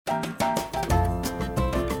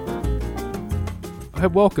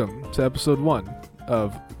welcome to episode 1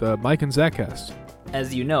 of the Mike and Zach cast.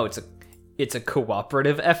 As you know, it's a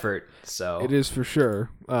cooperative effort, so... It is for sure.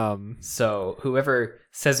 So whoever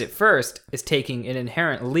says it first is taking an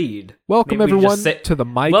inherent lead. Welcome Maybe everyone just to the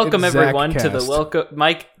Mike welcome and Zach everyone cast. to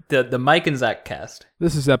the Mike and Zach cast.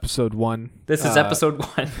 This is episode 1. This is episode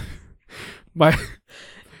 1.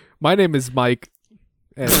 My name is Mike,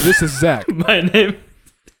 and this is Zach. My name...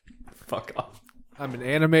 Fuck off. I'm an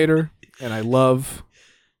animator, and I love...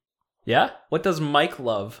 Yeah? What does Mike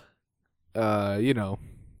love? Yeah.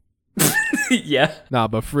 Nah,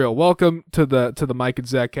 but for real, welcome to the Mike and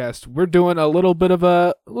Zach cast. We're doing a little bit of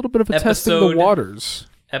a testing the waters.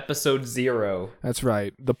 Episode 0. That's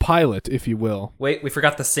right, the pilot, if you will. Wait, we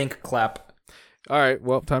forgot the sync clap. All right,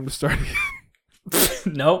 well, time to start.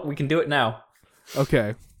 No, we can do it now.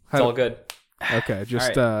 Okay, It's all good. Okay,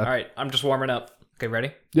 just all right. I'm just warming up. Okay,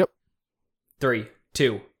 ready? Yep. 3,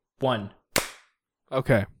 2, 1.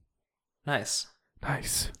 Okay. Nice.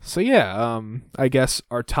 So yeah, I guess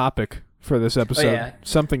our topic for this episode,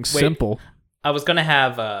 something simple. I was gonna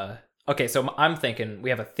have okay, so I'm thinking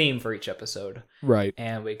we have a theme for each episode. Right.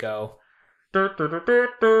 And we go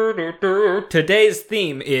Today's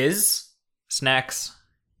theme is snacks.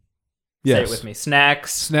 Yes. Say it with me.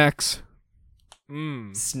 Snacks. Snacks.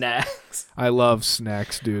 Snacks. I love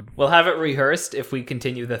snacks, dude. We'll have it rehearsed if we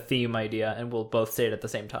continue the theme idea, and we'll both say it at the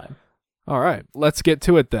same time. All right, let's get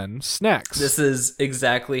to it then. Snacks. This is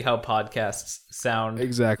exactly how podcasts sound.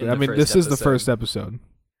 Exactly. I mean, this is the first episode.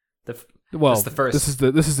 This is the first. This is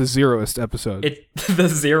the zeroest episode. The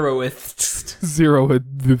zeroest. Zero.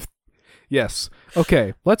 Yes.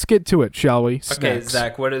 Okay, let's get to it, shall we? Snacks. Okay,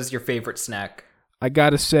 Zach, what is your favorite snack? I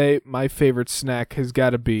gotta say, my favorite snack has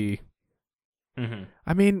got to be. Mm-hmm.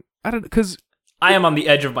 I mean, I don't, because I am on the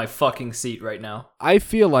edge of my fucking seat right now. I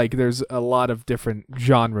feel like there's a lot of different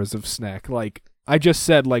genres of snack. Like, I just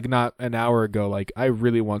said, like, not an hour ago, like, I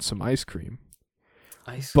really want some ice cream.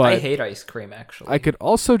 I hate ice cream, actually. I could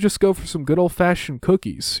also just go for some good old-fashioned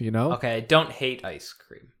cookies, you know? Okay, I don't hate ice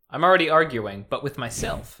cream. I'm already arguing, but with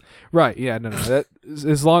myself. Right, yeah, no. That,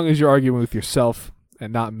 as long as you're arguing with yourself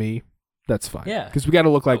and not me, that's fine. Yeah. Because we got to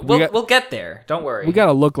look like... We'll get there. Don't worry. We got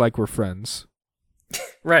to look like we're friends.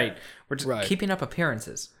 Right. We're just keeping up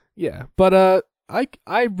appearances. Yeah, but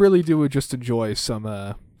I really do just enjoy some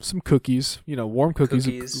cookies, you know, warm cookies.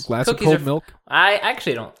 A glass of cold milk. I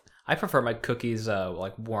actually don't. I prefer my cookies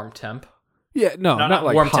like warm temp. Yeah, no, not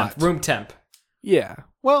like warm hot. temp. Room temp. Yeah,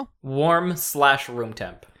 well, warm/room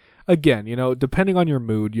temp. Again, you know, depending on your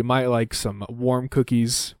mood, you might like some warm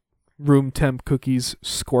cookies, room temp cookies,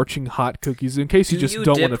 scorching hot cookies, in case you just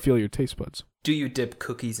don't want to feel your taste buds. Do you dip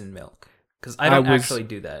cookies in milk? Because I don't actually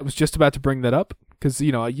do that. I was just about to bring that up, because,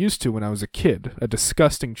 you know, I used to when I was a kid, a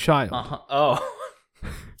disgusting child. Uh-huh. Oh.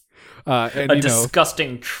 And,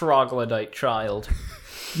 disgusting troglodyte child.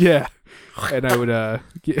 Yeah. And I would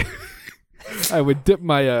I would dip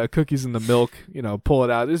my cookies in the milk, you know, pull it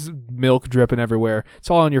out. There's milk dripping everywhere. It's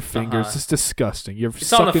all on your fingers. It's disgusting.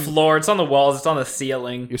 It's on the floor. It's on the walls. It's on the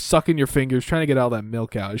ceiling. You're sucking your fingers, trying to get all that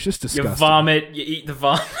milk out. It's just disgusting. You vomit. You eat the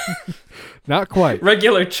vomit. Not quite.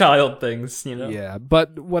 Regular child things, you know? Yeah,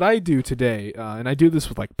 but what I do today, and I do this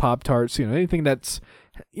with like Pop-Tarts, you know, anything that's,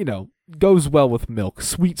 you know, goes well with milk,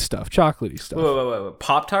 sweet stuff, chocolatey stuff. Wait.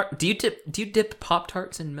 Pop-Tart? Do you dip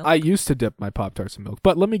Pop-Tarts in milk? I used to dip my Pop-Tarts in milk,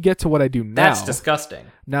 but let me get to what I do now. That's disgusting.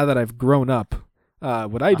 Now that I've grown up,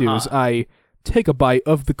 what I do is I take a bite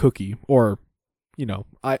of the cookie, or, you know,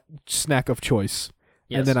 snack of choice,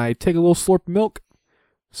 and then I take a little slurp of milk.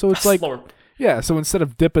 So it's like, slurp. Yeah, so instead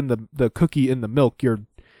of dipping the cookie in the milk,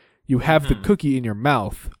 you have the cookie in your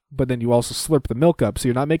mouth, but then you also slurp the milk up, so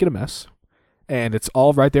you're not making a mess. And it's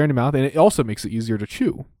all right there in your mouth, and it also makes it easier to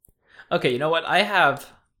chew. Okay, you know what? I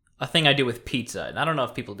have a thing I do with pizza, and I don't know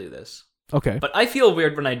if people do this. Okay. But I feel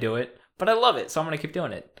weird when I do it, but I love it, so I'm going to keep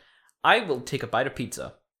doing it. I will take a bite of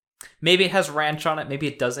pizza. Maybe it has ranch on it, maybe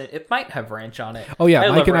it doesn't. It might have ranch on it. Oh yeah,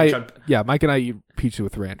 Mike and I eat pizza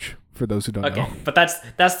with ranch, for those who don't know. Okay, but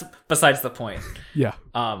that's besides the point. Yeah.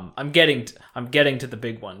 I'm getting to the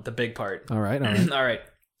big one, the big part. All right. All right.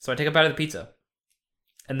 So I take a bite of the pizza.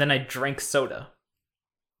 And then I drink soda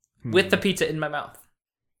with the pizza in my mouth.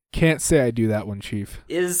 Can't say I do that one, Chief.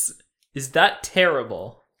 Is that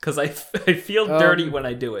terrible? Because I feel dirty when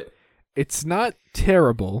I do it. It's not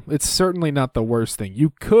terrible. It's certainly not the worst thing.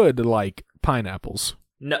 You could like pineapples.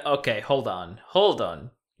 No, okay, hold on.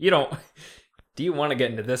 You don't... Do you want to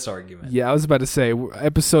get into this argument? Yeah, I was about to say,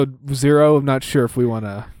 episode 0, I'm not sure if we want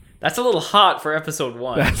to... That's a little hot for episode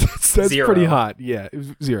 1. That's pretty hot. Yeah,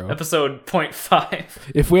 0. Episode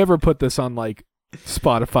 0.5. If we ever put this on like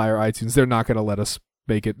Spotify or iTunes, they're not going to let us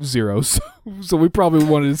make it 0, so we probably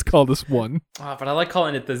wanted to call this 1. But I like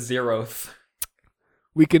calling it the 0th.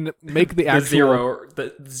 We can make the actual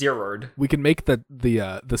the zeroed. We can make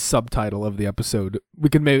the subtitle of the episode. We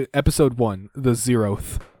can make episode 1 the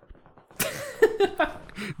 0th.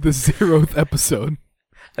 The 0th episode.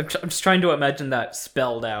 I'm just trying to imagine that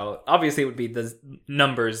spelled out. Obviously, it would be the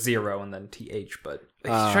number 0 and then TH, but he's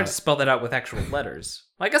trying to spell that out with actual letters.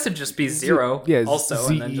 Well, I guess it'd just be 0 also,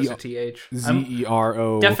 and then just a TH.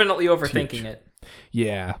 ZERO. Definitely overthinking it.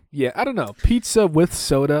 Yeah. I don't know. Pizza with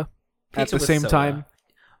soda at the same time.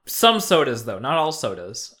 Some sodas, though. Not all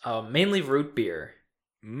sodas. Mainly root beer.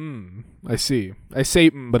 I see. I say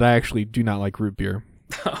but I actually do not like root beer.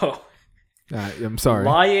 Oh. I'm sorry.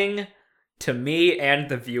 Lying to me and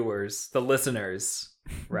the viewers, the listeners,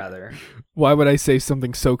 rather. Why would I say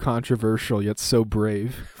something so controversial yet so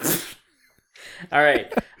brave? All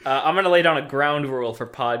right. I'm going to lay down a ground rule for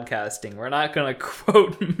podcasting. We're not going to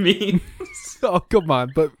quote memes. Oh, come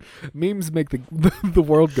on. But memes make the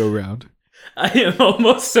world go round. I am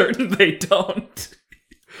almost certain they don't.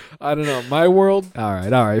 I don't know. My world? All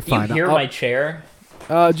right, fine. You hear my chair?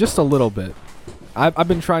 Just a little bit. I've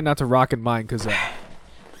been trying not to rock in mine because,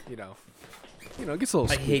 you know, it gets a little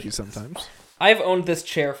squeaky sometimes. I've owned this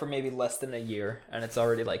chair for maybe less than a year, and it's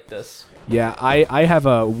already like this. Yeah, I have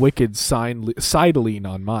a wicked side lean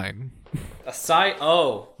on mine. A side?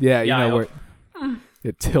 Oh. Yeah, you know where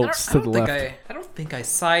it tilts to the left. I don't think I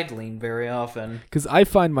side lean very often. Because I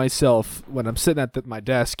find myself, when I'm sitting at my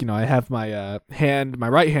desk, I have my my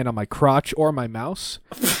right hand on my crotch or my mouse.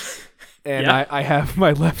 And yeah. I have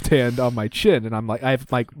my left hand on my chin, and I'm like, I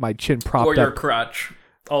have my chin propped up. Or your crotch,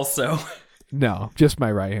 also. No, just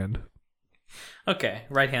my right hand. Okay,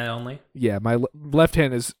 right hand only. Yeah, my left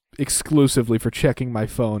hand is exclusively for checking my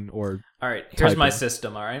phone or all right, here's typing. My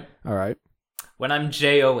system, all right? All right. When I'm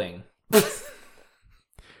J-O-ing.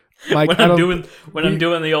 Mike, when I'm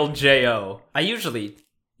doing the old J-O, I usually,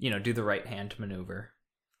 do the right hand maneuver.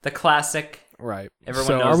 The classic. Right.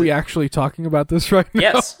 Everyone knows are we actually talking about this right now?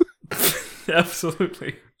 Yes.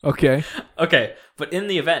 Absolutely. Okay. Okay, but in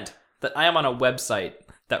the event that I am on a website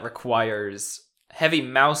that requires heavy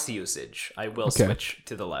mouse usage, I will switch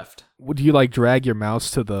to the left. Would you drag your mouse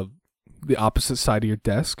to the opposite side of your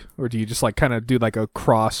desk, or do you just kind of do a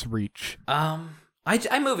cross reach?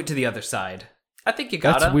 I move it to the other side. I think you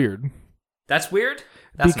gotta. That's weird. That's weird?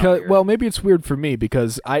 That's because not weird. Well, maybe it's weird for me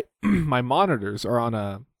because my monitors are on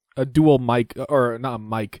a dual mic, or not a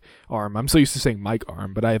mic arm. I'm so used to saying mic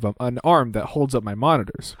arm, but I have an arm that holds up my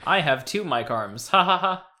monitors. I have 2 mic arms. Ha ha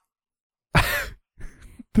ha.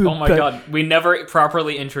 Oh my god, we never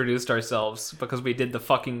properly introduced ourselves because we did the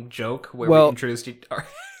fucking joke where we introduced each other.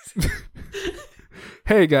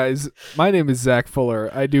 Hey guys, my name is Zach Fuller.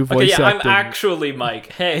 I do voice acting. I'm actually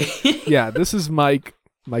Mike. Hey. Yeah, this is Mike,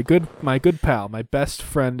 my good pal, my best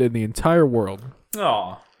friend in the entire world.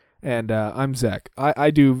 Aw. And I'm Zach.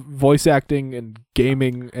 I do voice acting and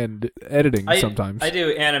gaming and editing sometimes. I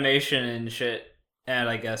do animation and shit, and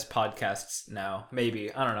I guess podcasts now.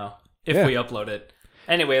 Maybe. I don't know. If we upload it.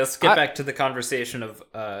 Anyway, let's get back to the conversation of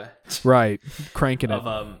right, cranking of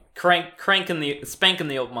it. Spanking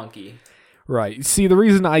the old monkey. Right. See, the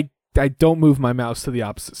reason I don't move my mouse to the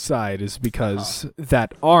opposite side is because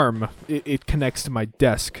that arm it connects to my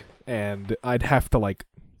desk, and I'd have to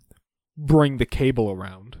bring the cable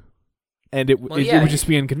around, and it would just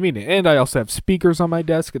be inconvenient. And I also have speakers on my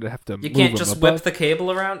desk, and I'd have to. You can't just whip the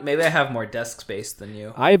cable around. Maybe I have more desk space than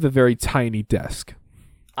you. I have a very tiny desk.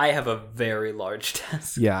 I have a very large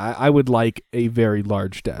desk. Yeah, I would like a very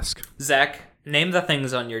large desk. Zach, name the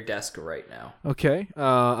things on your desk right now. Okay.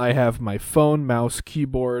 I have my phone, mouse,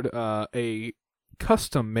 keyboard, a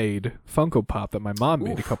custom-made Funko Pop that my mom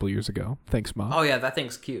made a couple years ago. Thanks, Mom. Oh, yeah, that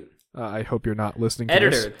thing's cute. I hope you're not listening to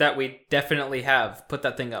Editor this. that we definitely have. Put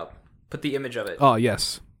that thing up. Put the image of it. Oh,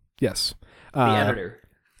 yes. Yes. The editor.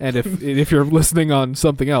 And if you're listening on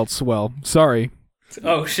something else, well, sorry.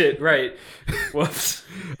 Oh shit! Right. Whoops.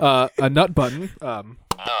 A nut button. Nut.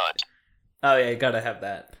 Oh yeah, you gotta have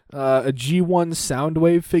that. A G1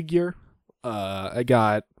 Soundwave figure. I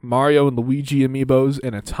got Mario and Luigi amiibos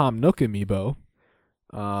and a Tom Nook amiibo.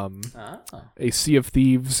 A Sea of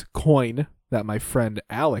Thieves coin that my friend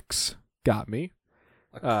Alex got me.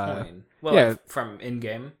 A coin. Well, yeah, from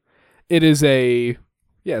in-game. It is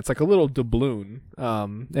it's like a little doubloon,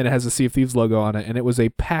 and it has a Sea of Thieves logo on it, and it was a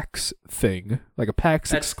PAX thing, like a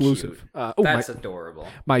PAX exclusive. That's adorable.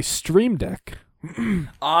 My Stream Deck.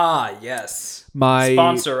 Yes.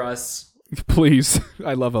 Sponsor us. Please.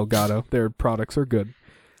 I love Elgato. Their products are good.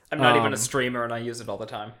 I'm not even a streamer, and I use it all the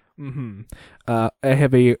time. I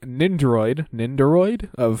have a Nindoroid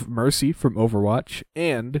of Mercy from Overwatch,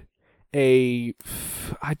 and I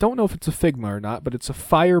don't know if it's a Figma or not, but it's a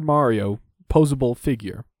Fire Mario posable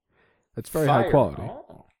figure. That's very high quality.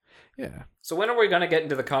 Oh. Yeah. So when are we going to get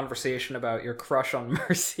into the conversation about your crush on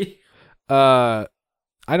Mercy? I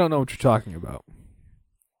don't know what you're talking about.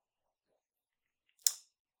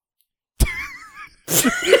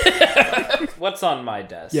 What's on my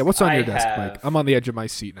desk? Yeah, what's on your desk, Mike? I'm on the edge of my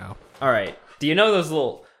seat now. All right. Do you know those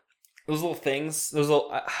little things? Those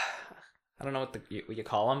little I don't know what you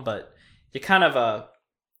call them, but you kind of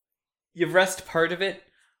you rest part of it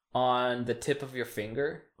on the tip of your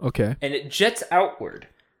finger. Okay. And it jets outward,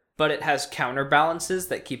 but it has counterbalances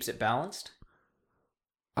that keeps it balanced.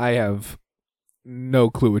 I have no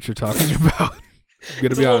clue what you're talking about. I'm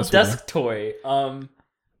gonna be honest with you. It's a little desk toy.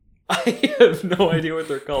 I have no idea what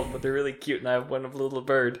they're called, but they're really cute, and I have one of a little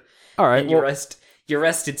bird. All right. And you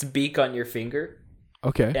rest its beak on your finger.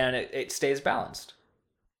 Okay. And it stays balanced.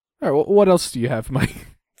 All right. Well, what else do you have, Mike?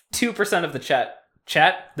 2% of the chat,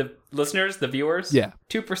 the listeners, the viewers. Yeah.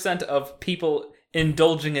 2% of people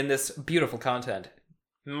indulging in this beautiful content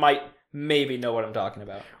might maybe know what I'm talking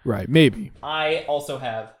about. Right. Maybe. I also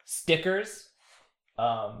have stickers,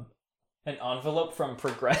 an envelope from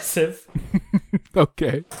Progressive.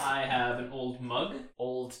 Okay. I have an old mug,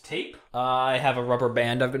 old tape. I have a rubber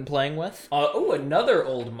band I've been playing with. Another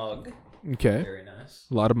old mug. Okay. Very nice.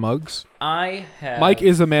 A lot of mugs. Mike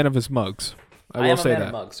is a man of his mugs. I will say that.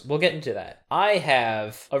 Of mugs. We'll get into that. I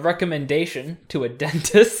have a recommendation to a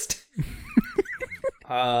dentist.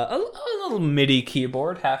 A little MIDI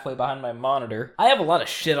keyboard halfway behind my monitor. I have a lot of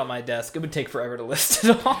shit on my desk. It would take forever to list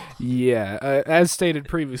it all. Yeah, as stated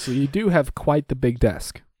previously, you do have quite the big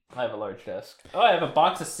desk. I have a large desk. Oh, I have a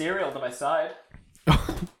box of cereal to my side.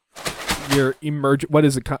 Your what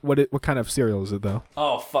is it? What kind of cereal is it though?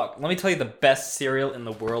 Oh fuck! Let me tell you the best cereal in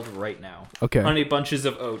the world right now. Okay. Honey Bunches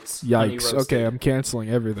of Oats. Yikes! Okay, I'm canceling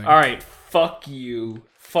everything. All right, fuck you.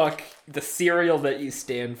 Fuck the cereal that you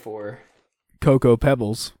stand for. Cocoa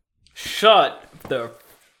Pebbles. Shut the.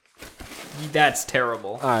 That's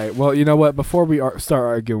terrible. All right. Well, you know what? Before we start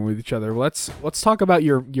arguing with each other, let's talk about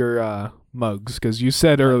your mugs, because you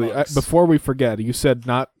said earlier, before we forget, you said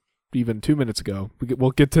not even 2 minutes ago.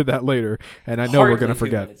 We'll get to that later, and I know we're gonna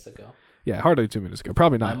forget. 2 minutes ago. Yeah, hardly 2 minutes ago.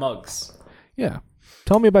 Probably not. My mugs. Yeah.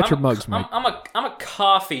 Tell me about your mugs, Mike. I'm a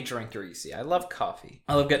coffee drinker. You see, I love coffee.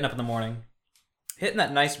 I love getting up in the morning, hitting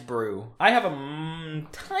that nice brew. I have a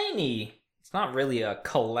tiny. It's not really a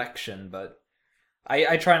collection, but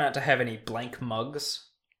I try not to have any blank mugs.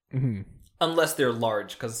 Mm-hmm. Unless they're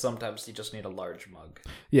large, because sometimes you just need a large mug.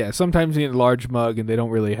 Yeah, sometimes you need a large mug, and they don't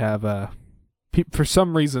really have for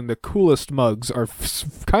some reason, the coolest mugs are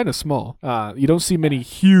kind of small. You don't see many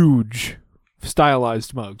huge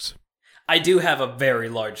stylized mugs. I do have a very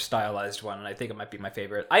large stylized one, and I think it might be my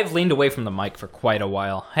favorite. I've leaned away from the mic for quite a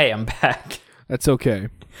while. Hey, I'm back. That's okay.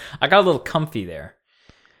 I got a little comfy there.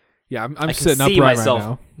 Yeah, I'm sitting upright right now. I can see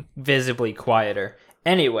myself visibly quieter.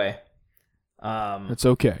 Anyway. It's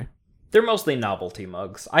okay. They're mostly novelty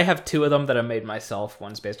mugs. I have 2 of them that I made myself.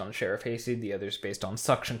 One's based on Sheriff Hayseed, the other's based on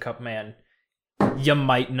Suction Cup Man. You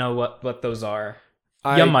might know what those are.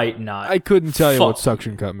 You might not. I couldn't tell you what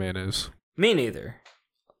Suction Cup Man is. Me neither.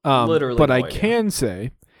 Literally, but I can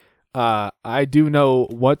say, I do know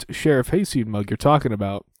what Sheriff Hayseed mug you're talking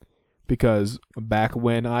about, because back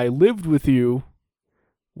when I lived with you,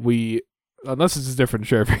 unless it's a different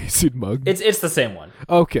Sheriff Hayseed mug. It's the same one.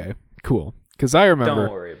 Okay, cool. Because I remember.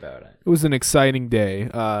 Don't worry about it. It was an exciting day.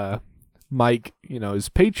 Mike, his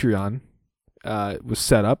Patreon was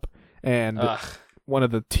set up, and one of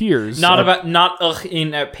the tiers. Not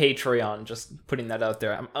in a Patreon. Just putting that out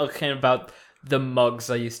there. I'm talking about the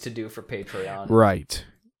mugs I used to do for Patreon. Right.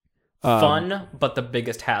 Fun, but the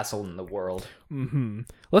biggest hassle in the world. Mm-hmm.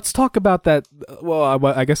 Let's talk about that. Well,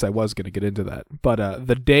 I guess I was going to get into that, but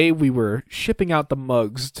the day we were shipping out the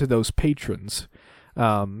mugs to those patrons,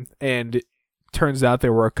 and turns out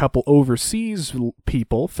there were a couple overseas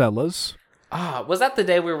fellas. Was that the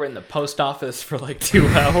day we were in the post office for like 2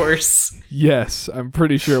 hours? Yes, I'm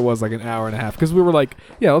pretty sure it was like an hour and a half, because we were like,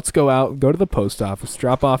 yeah, let's go out, go to the post office,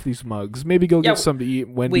 drop off these mugs, maybe go get some to eat,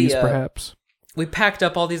 Wendy's perhaps. We packed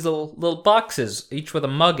up all these little boxes, each with a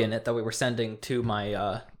mug in it, that we were sending to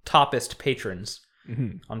my toppest patrons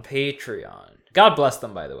on Patreon. God bless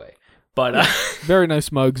them, by the way. But very nice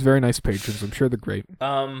mugs, very nice patrons. I'm sure they're great.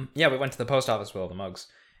 Yeah, we went to the post office with all the mugs,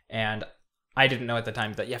 and I didn't know at the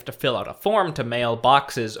time that you have to fill out a form to mail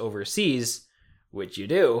boxes overseas, which you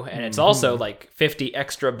do, and it's also like $50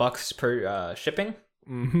 extra per shipping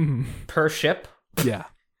per ship. Yeah.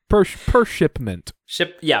 per shipment.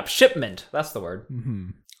 Shipment. That's the word. Mm-hmm.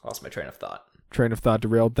 Lost my train of thought. Train of thought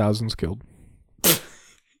derailed. Thousands killed.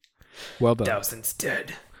 Well done. Thousands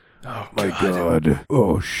dead. Oh my god.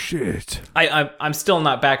 Oh shit. I'm still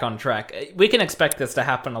not back on track. We can expect this to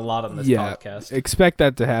happen a lot on this podcast. Expect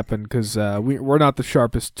that to happen because we're not the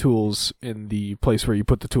sharpest tools in the place where you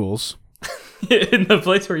put the tools. In the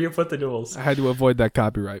place where you put the tools. I had to avoid that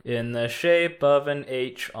copyright. In the shape of an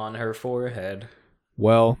H on her forehead.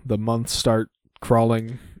 Well, the months start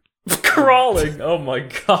crawling. Crawling? Oh my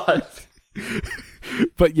god.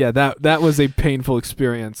 But yeah, that was a painful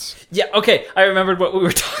experience. Yeah, okay. I remembered what we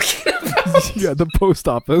were talking about. Yeah, the post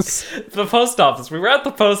office. The post office. We were at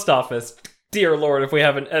the post office. Dear Lord, if we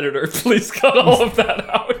have an editor, please cut all of that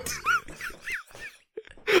out.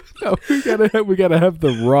 No, we gotta have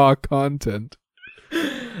the raw content.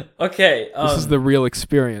 Okay. This is the real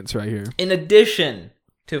experience right here. In addition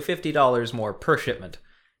to $50 more per shipment,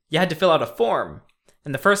 you had to fill out a form.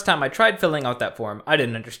 And the first time I tried filling out that form, I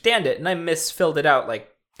didn't understand it, and I misfilled it out like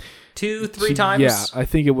 2-3 times. Yeah, I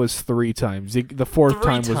think it was 3 times. The fourth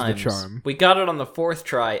time was the charm. We got it on the 4th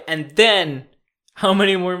try, and then how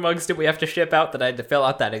many more mugs did we have to ship out that I had to fill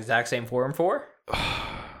out that exact same form for?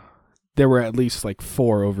 There were at least like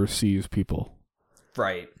 4 overseas people.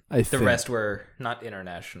 Right. I think. The rest were not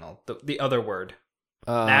international. The other word.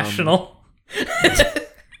 National?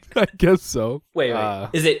 I guess so. Wait.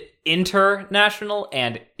 Is it international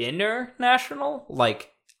and international?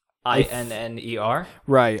 Like INNER?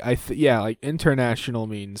 Right. Like international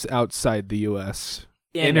means outside the US.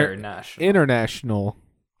 International. International.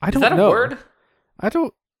 I don't know. Is that a word?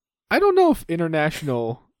 I don't know if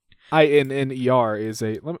international INNER is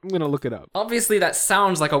a. I'm going to look it up. Obviously that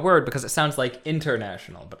sounds like a word because it sounds like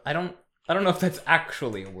international, but I don't know if that's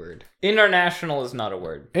actually a word. International is not a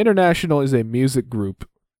word. International is a music group.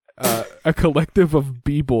 A collective of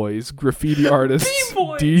b-boys, graffiti artists,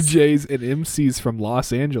 B-boys! DJs, and MCs from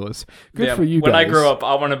Los Angeles. Good for you guys. When I grow up,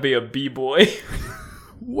 I want to be a b-boy.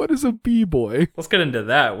 What is a b-boy? Let's get into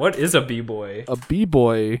that. What is a b-boy? A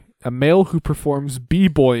b-boy, a male who performs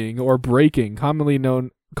b-boying or breaking, commonly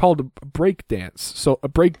called a break dance. So a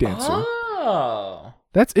break dancer. Oh.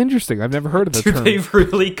 That's interesting. I've never heard of the term. Do they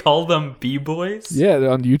really call them b-boys? Yeah,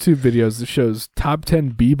 on YouTube videos it shows top 10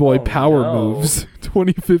 b-boy power moves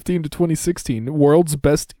 2015 to 2016. World's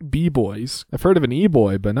best b-boys. I've heard of an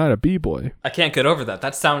e-boy, but not a b-boy. I can't get over that.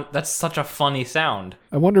 That's such a funny sound.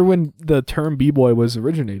 I wonder when the term b-boy was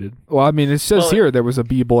originated. Well, I mean, it says here there was a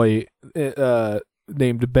b-boy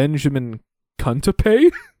named Benjamin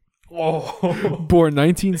Kuntape. Oh. Born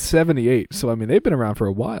 1978. So, I mean, they've been around for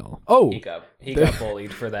a while. Oh. He got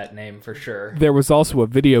bullied for that name for sure. There was also a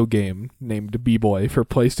video game named B-Boy for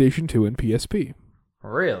PlayStation 2 and PSP.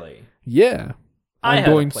 Really? Yeah. I had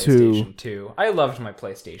a PlayStation 2. I loved my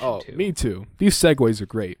PlayStation 2. Me too. These segues are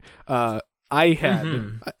great. I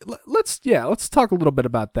had... Let's talk a little bit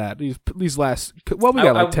about that. These last... Well, we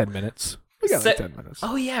got like 10 minutes. Like 10 minutes.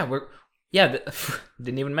 Oh, yeah.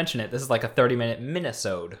 Didn't even mention it. This is like a 30-minute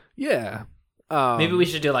minisode. Yeah. Maybe we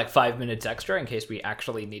should do like 5 minutes extra in case we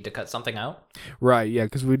actually need to cut something out. Right, yeah,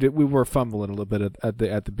 because we were fumbling a little bit at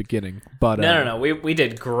the beginning. But no. We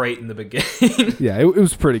did great in the beginning. Yeah, it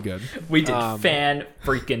was pretty good. We did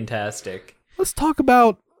fan-freaking-tastic. Let's talk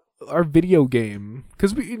about our video game.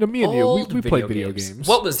 Because me and you, we played video games.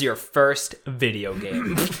 What was your first video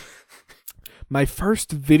game? My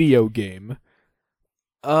first video game...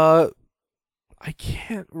 I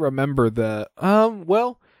can't remember the...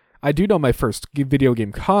 Well, I do know my first video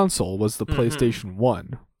game console was the PlayStation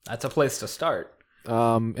 1. That's a place to start.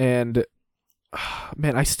 And...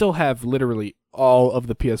 man, I still have literally all of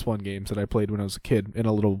the PS1 games that I played when I was a kid in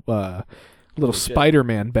a little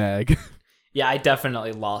Spider-Man bag. Yeah, I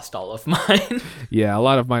definitely lost all of mine. Yeah, a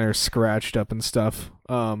lot of mine are scratched up and stuff.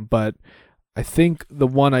 But I think the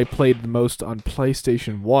one I played the most on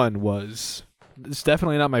PlayStation 1 was... It's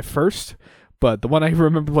definitely not my first, but the one I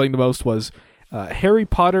remember playing the most was Harry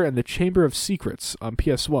Potter and the Chamber of Secrets on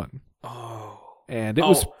PS1. Oh. And it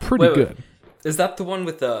was pretty good. Is that the one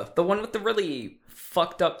with the really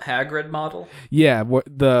fucked up Hagrid model? Yeah,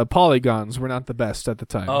 the polygons were not the best at the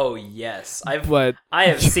time. Oh, yes. I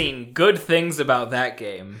have seen good things about that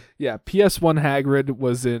game. Yeah, PS1 Hagrid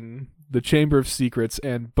was in the Chamber of Secrets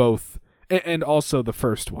and both... And also the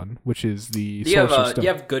first one, which is the Sorcerer's Stone. Do you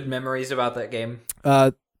have good memories about that game?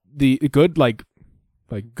 The good,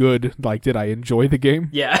 good, did I enjoy the game?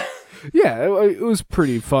 Yeah. Yeah, it was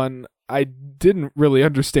pretty fun. I didn't really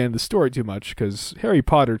understand the story too much, because Harry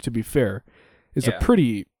Potter, to be fair, is a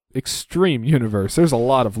pretty extreme universe. There's a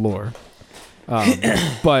lot of lore.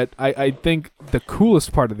 But I think the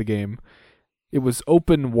coolest part of the game it was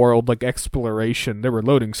open world, like exploration. There were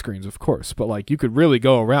loading screens, of course, but like you could really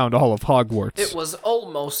go around all of Hogwarts. It was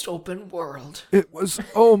almost open world. It was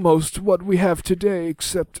almost what we have today,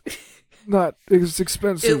 except not as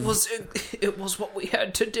expensive. It was what we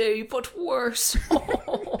had today, but worse.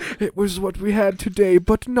 It was what we had today,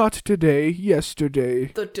 but not today.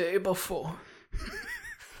 Yesterday. The day before.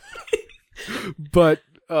 But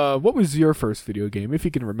what was your first video game, if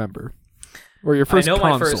you can remember? Or your first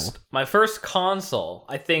console? My first console,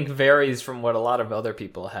 I think, varies from what a lot of other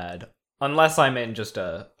people had. Unless I'm in just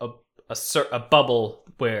a bubble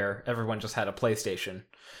where everyone just had a PlayStation.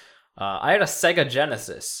 I had a Sega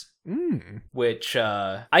Genesis. Which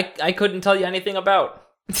I couldn't tell you anything about.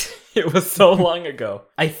 It was so long ago.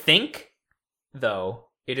 I think, though,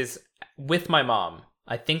 it is with my mom.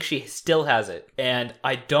 I think she still has it, and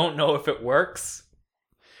I don't know if it works,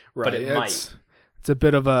 but it might. It's a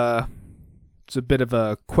bit of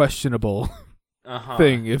a questionable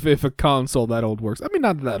thing if a console that old works. I mean,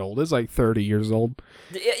 not that old. It's like 30 years old.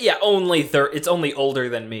 Yeah, it's only older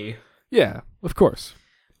than me. Yeah, of course.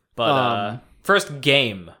 But first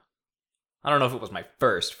game. I don't know if it was my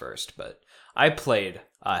first, but I played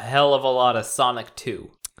a hell of a lot of Sonic 2.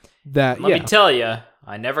 Let me tell you,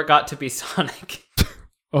 I never got to be Sonic.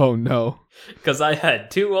 Oh, no. Because I had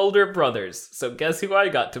 2 older brothers, so guess who I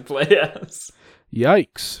got to play as?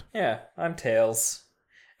 Yikes. Yeah, I'm Tails.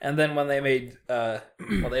 And then when they made, they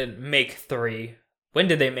didn't make 3. When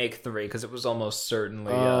did they make 3? Because it was almost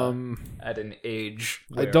certainly at an age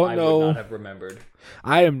where I would not have remembered.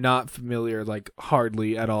 I am not familiar,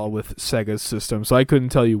 hardly at all with Sega's system, so I couldn't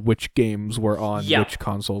tell you which games were on which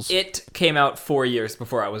consoles. It came out 4 years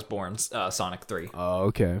before I was born, Sonic 3. Oh,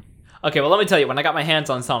 okay. Okay, well, let me tell you, when I got my hands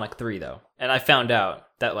on Sonic 3, though, and I found out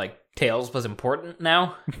that, Tails was important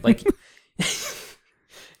now,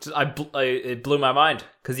 it blew my mind,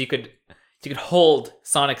 because you could hold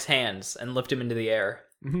Sonic's hands and lift him into the air.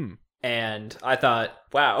 Mm-hmm. And I thought,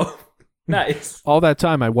 wow, nice. All that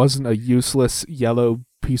time, I wasn't a useless yellow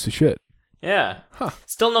piece of shit. Yeah. Huh.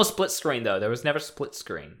 Still no split screen, though. There was never split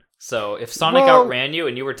screen. So if Sonic outran you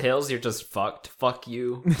and you were Tails, you're just fucked. Fuck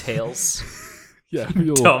you, Tails. Yeah,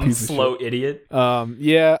 you dumb, slow idiot.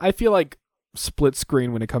 Yeah, I feel like split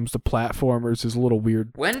screen when it comes to platformers is a little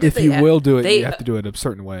weird. If you will do it, you have to do it a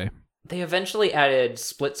certain way. They eventually added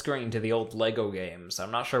split screen to the old Lego games.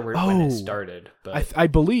 I'm not sure when it started, but I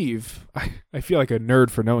believe I feel like a nerd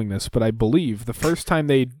for knowing this, but I believe the first time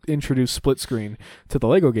they introduced split screen to the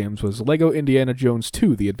Lego games was Lego Indiana Jones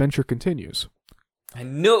 2: The Adventure Continues. I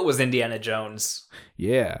knew it was Indiana Jones.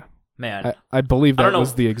 Yeah, man, I believe that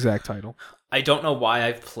was the exact title. I don't know why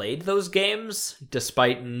I've played those games,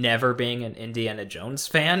 despite never being an Indiana Jones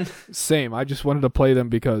fan. Same. I just wanted to play them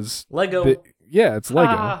because Lego. Yeah, it's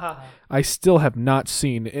Lego. I still have not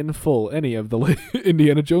seen in full any of the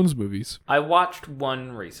Indiana Jones movies. I watched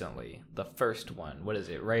one recently. The first one. What is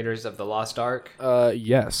it? Raiders of the Lost Ark?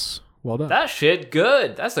 Yes. Well done. That shit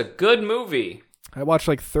good. That's a good movie. I watched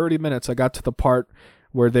 30 minutes. I got to the part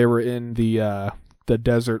where they were in the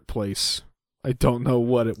desert place. I don't know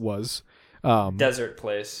what it was. Desert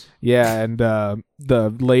place. Yeah, and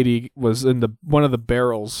the lady was in one of the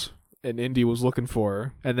barrels, and Indy was looking for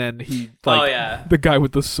her, and then he the guy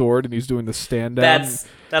with the sword, and he's doing the stand down.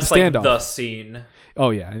 That's the scene. Oh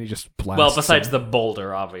yeah, and he just blasts. Well, besides the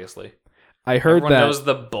boulder, obviously. I heard everyone knows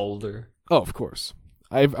the boulder. Oh, of course.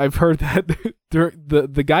 I've heard that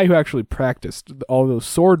the guy who actually practiced all those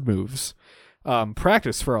sword moves.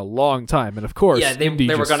 Practiced for a long time, and of course, yeah, they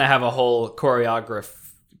were going to have a whole choreographed.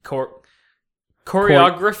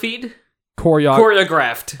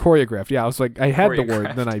 Yeah, I was like, I had the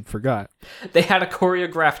word, then I forgot. They had a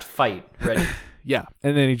choreographed fight ready. Yeah,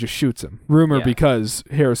 and then he just shoots him. Rumor because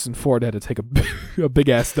Harrison Ford had to take a big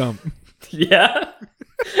ass dump. Yeah,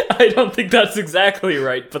 I don't think that's exactly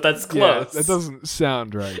right, but that's close. Yeah, that doesn't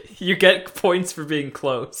sound right. You get points for being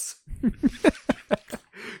close.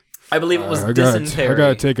 I believe it was dysentery. I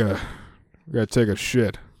gotta take a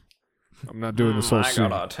shit. I'm not doing this whole scene. I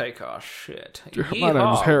gotta take a shit. My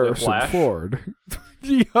name's Harrison Ford.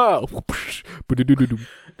 Yeehaw.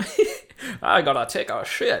 I gotta take a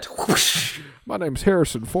shit. My name's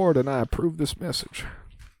Harrison Ford, and I approve this message.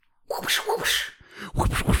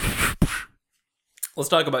 Let's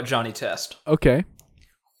talk about Johnny Test. Okay.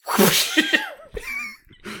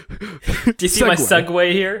 Do you see my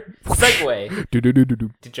segue here? Segue. Did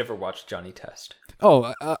you ever watch Johnny Test?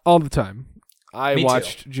 Oh, all the time. I Me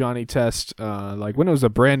watched too. Johnny Test when it was a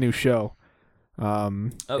brand new show.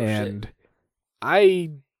 And shit.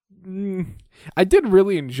 I didn't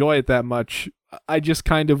really enjoy it that much. I just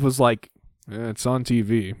kind of was like, it's on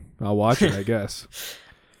TV. I'll watch it, I guess.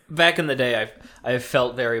 back in the day, I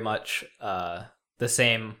felt very much the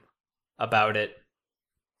same about it.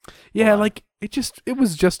 Yeah, like it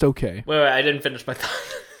was just okay. Wait, I didn't finish my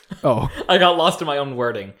thought. Oh, I got lost in my own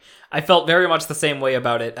wording. I felt very much the same way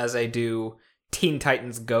about it as I do Teen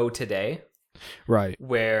Titans Go today. Right.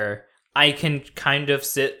 Where I can kind of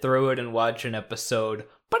sit through it and watch an episode,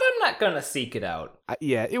 but I'm not gonna seek it out.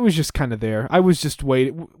 Yeah, it was just kind of there. I was just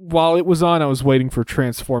waiting. While it was on, I was waiting for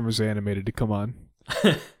Transformers Animated to come on.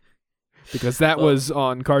 Because that was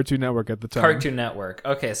on Cartoon Network at the time. Cartoon Network.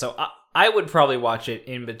 Okay, so I would probably watch it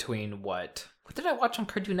in between what did I watch on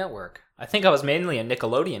Cartoon Network? I think I was mainly a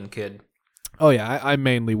Nickelodeon kid. Oh yeah, I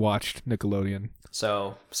mainly watched Nickelodeon.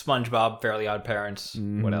 So SpongeBob, Fairly Odd Parents.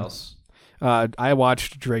 What else? I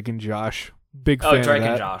watched Drake and Josh. Big fan of that. Oh, Drake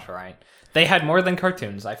and Josh, right. They had more than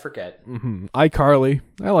cartoons, I forget. Mm-hmm. iCarly.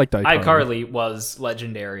 I liked iCarly. iCarly was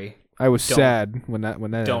legendary. I was sad when that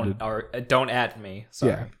ended. Don't at me.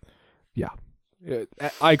 Sorry. Yeah.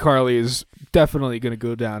 iCarly is definitely going to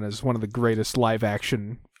go down as one of the greatest live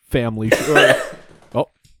action family Oh.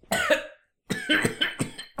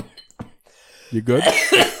 You good?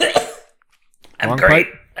 I'm great.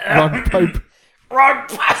 Wrong pipe. Wrong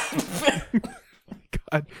pipe.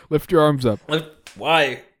 God, lift your arms up.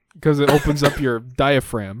 Why? Because it opens up your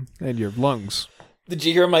diaphragm and your lungs. Did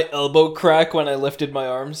you hear my elbow crack when I lifted my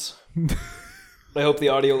arms? I hope the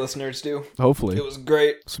audio listeners do. Hopefully. It was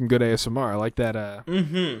great. Some good ASMR. I like that.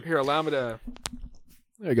 Here, allow me to...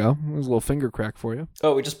 There you go. There's a little finger crack for you.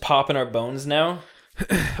 Oh, we just popping our bones now?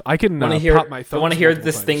 I can pop my thumbs. I want to hear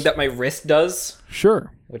this thing that my wrist does?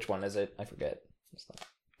 Sure. Which one is it? I forget.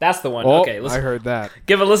 That's the one. Oh, okay, I heard that.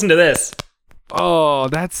 Give a listen to this. Oh,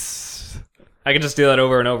 that's... I can just do that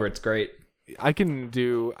over and over. It's great. I can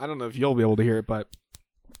do... I don't know if you'll be able to hear it, but...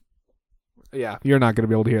 Yeah, you're not going to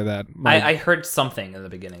be able to hear that. I heard something in the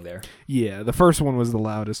beginning there. Yeah, the first one was the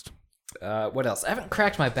loudest. What else? I haven't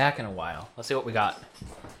cracked my back in a while. Let's see what we got.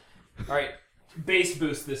 All right, bass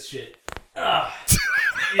boost this shit.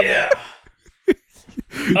 Yeah.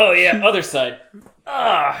 Oh yeah, other side.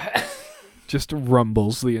 Just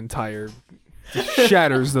rumbles the entire...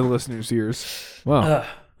 shatters the listener's ears. Wow.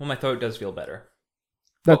 Well, my throat does feel better.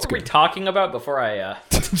 That's what good. were we talking about before I...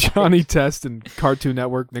 Johnny Test and Cartoon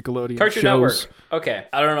Network, Nickelodeon Cartoon shows. Network. Okay.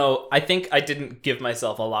 I don't know. I think I didn't give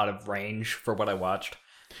myself a lot of range for what I watched.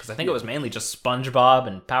 Because I think it was mainly just SpongeBob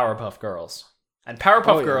and Powerpuff Girls. And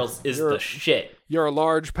Powerpuff Girls is the shit. You're a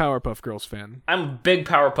large Powerpuff Girls fan. I'm a big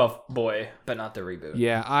Powerpuff boy, but not the reboot.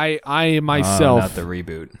 Yeah, I myself... not the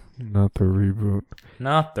reboot. Not the reboot.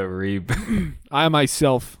 Not the reboot. I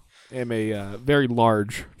myself am a very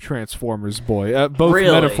large Transformers boy, both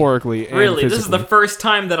really? metaphorically and really? physically. This is the first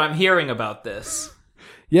time that I'm hearing about this.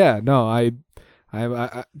 Yeah, no, I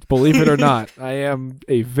believe it or not, I am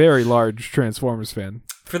a very large Transformers fan.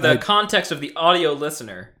 For the context of the audio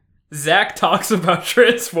listener, Zach talks about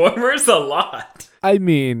Transformers a lot. I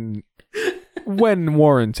mean, when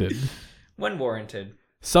warranted. When warranted.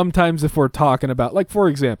 Sometimes if we're talking about, like, for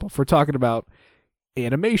example, if we're talking about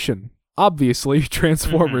animation, obviously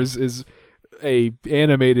Transformers is a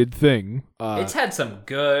animated thing. It's had some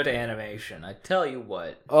good animation, I tell you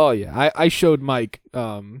what. Oh, yeah. I showed Mike,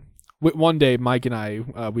 one day Mike and I,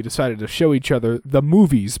 we decided to show each other the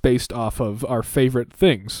movies based off of our favorite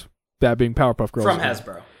things, that being Powerpuff Girls. From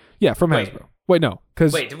Hasbro. Yeah, from Hasbro. Wait, no.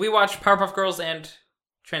 Wait, did we watch Powerpuff Girls and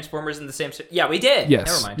Transformers in the same... Yeah, we did. Yes.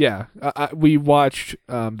 Never mind. Yeah. We watched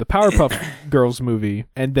the Powerpuff Girls movie,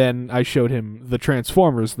 and then I showed him the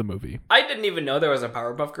Transformers, the movie. I didn't even know there was a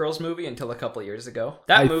Powerpuff Girls movie until a couple years ago.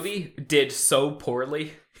 That movie did so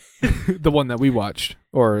poorly. The one that we watched,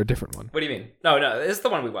 or a different one? What do you mean? No, it's the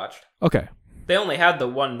one we watched. Okay. They only had the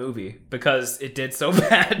one movie because it did so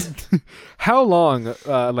bad. How long,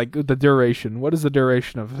 like the duration? What is the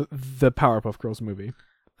duration of the Powerpuff Girls movie?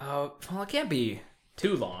 Well, it can't be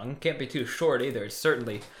too long. Can't be too short either. It's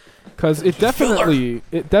certainly... Because it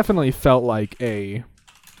definitely felt like a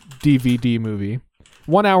DVD movie.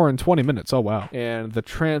 1 hour and 20 minutes. Oh, wow. And the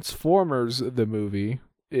Transformers, the movie,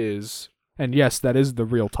 is... And yes, that is the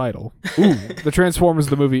real title. Ooh, the Transformers,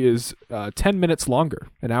 the movie, is 10 minutes longer,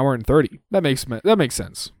 1 hour and 30. That makes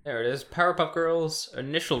sense. There it is. Powerpuff Girls'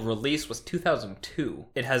 initial release was 2002.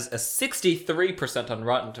 It has a 63% on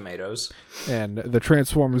Rotten Tomatoes. And the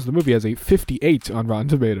Transformers, the movie, has a 58 on Rotten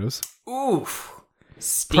Tomatoes. Oof.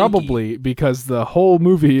 Stinky. Probably because the whole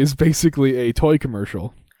movie is basically a toy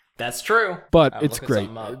commercial. That's true. But it's great.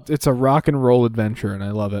 It's a rock and roll adventure, and I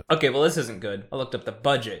love it. Okay, well, this isn't good. I looked up the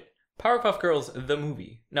budget. Powerpuff Girls, the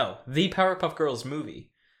movie. No, the Powerpuff Girls movie.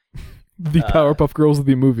 The Powerpuff Girls,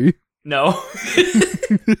 the movie. No.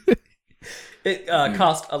 It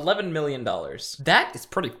cost $11 million. That is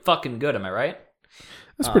pretty fucking good, am I right?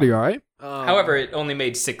 That's pretty all right. However, it only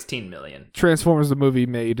made $16 million. Transformers the movie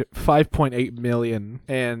made $5.8 million,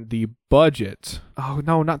 and the budget... Oh,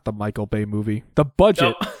 no, not the Michael Bay movie. The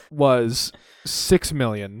budget was $6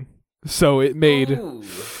 million, so it made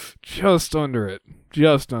just under it.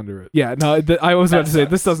 Just under it. Yeah, no, I was about to say,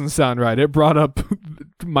 this doesn't sound right. It brought up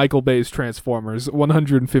Michael Bay's Transformers,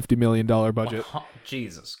 $150 million budget. Oh,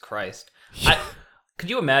 Jesus Christ.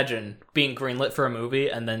 Could you imagine being greenlit for a movie,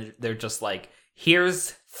 and then they're just like,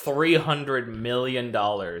 here's $300 million.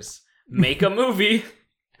 Make a movie.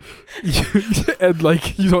 And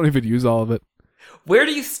like, you don't even use all of it. Where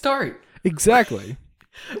do you start? Exactly.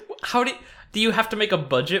 How do you have to make a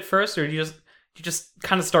budget first, or do you just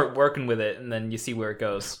kind of start working with it and then you see where it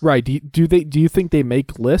goes? Right. Do you think they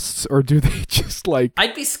make lists, or do they just like...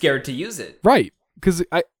 I'd be scared to use it. Right. Because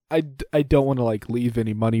I don't want to like leave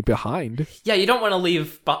any money behind. Yeah, you don't want to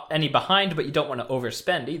leave any behind, but you don't want to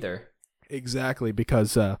overspend either. Exactly,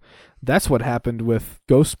 because that's what happened with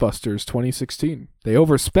Ghostbusters 2016. They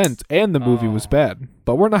overspent, and the movie was bad.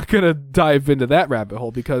 But we're not going to dive into that rabbit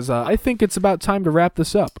hole, because I think it's about time to wrap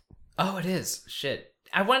this up. Oh, it is. Shit.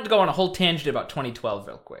 I wanted to go on a whole tangent about 2012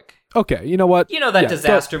 real quick. Okay, you know what? You know that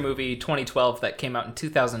disaster movie 2012 that came out in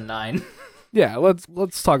 2009? Yeah, let's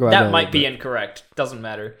talk about that. That might be incorrect. Doesn't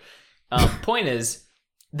matter. Point is,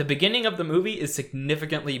 the beginning of the movie is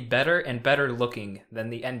significantly better and better looking than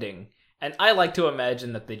the ending. And I like to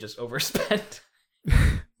imagine that they just overspent.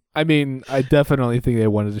 I mean, I definitely think they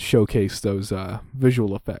wanted to showcase those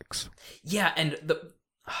visual effects. Yeah, and the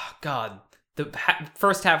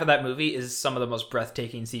first half of that movie is some of the most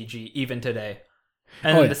breathtaking CG even today.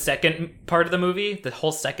 And then the second part of the movie, the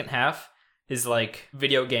whole second half, is like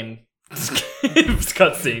video game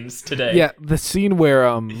cutscenes today. Yeah, the scene where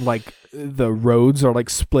like the roads are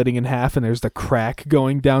like splitting in half and there's the crack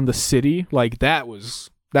going down the city, like that was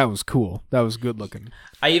cool. That was good looking.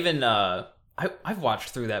 I even I've watched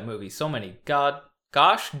through that movie so many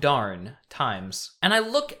gosh darn times, and I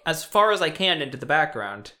look as far as I can into the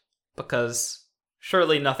background because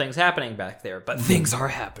surely nothing's happening back there, but things are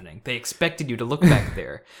happening. They expected you to look back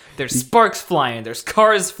there. There's sparks flying. There's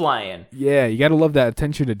cars flying. Yeah, you gotta love that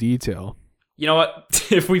attention to detail. You know what?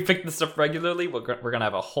 If we pick this up regularly, we're going to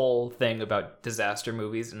have a whole thing about disaster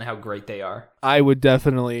movies and how great they are. I would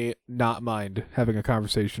definitely not mind having a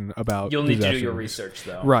conversation about You'll need to do your movies. research,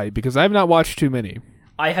 though. Right, because I've not watched too many.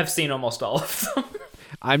 I have seen almost all of them.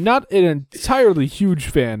 I'm not an entirely huge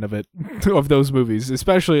fan of those movies,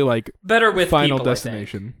 especially like better with Final people,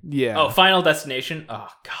 Destination. Yeah. Oh, Final Destination? Oh,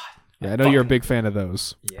 God. Yeah, I know you're a big fan of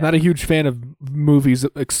those. Yeah. Not a huge fan of movies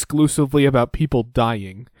exclusively about people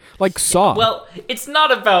dying. Like Saw. Well, it's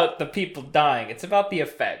not about the people dying. It's about the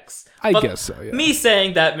effects. I guess so, yeah. Me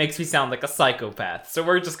saying that makes me sound like a psychopath, so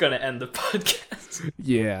we're just going to end the podcast.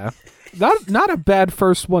 Yeah. Not a bad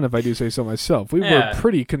first one, if I do say so myself. We were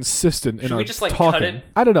pretty consistent in our just, like, talking. cut it?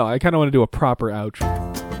 I don't know. I kind of want to do a proper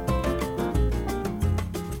outro.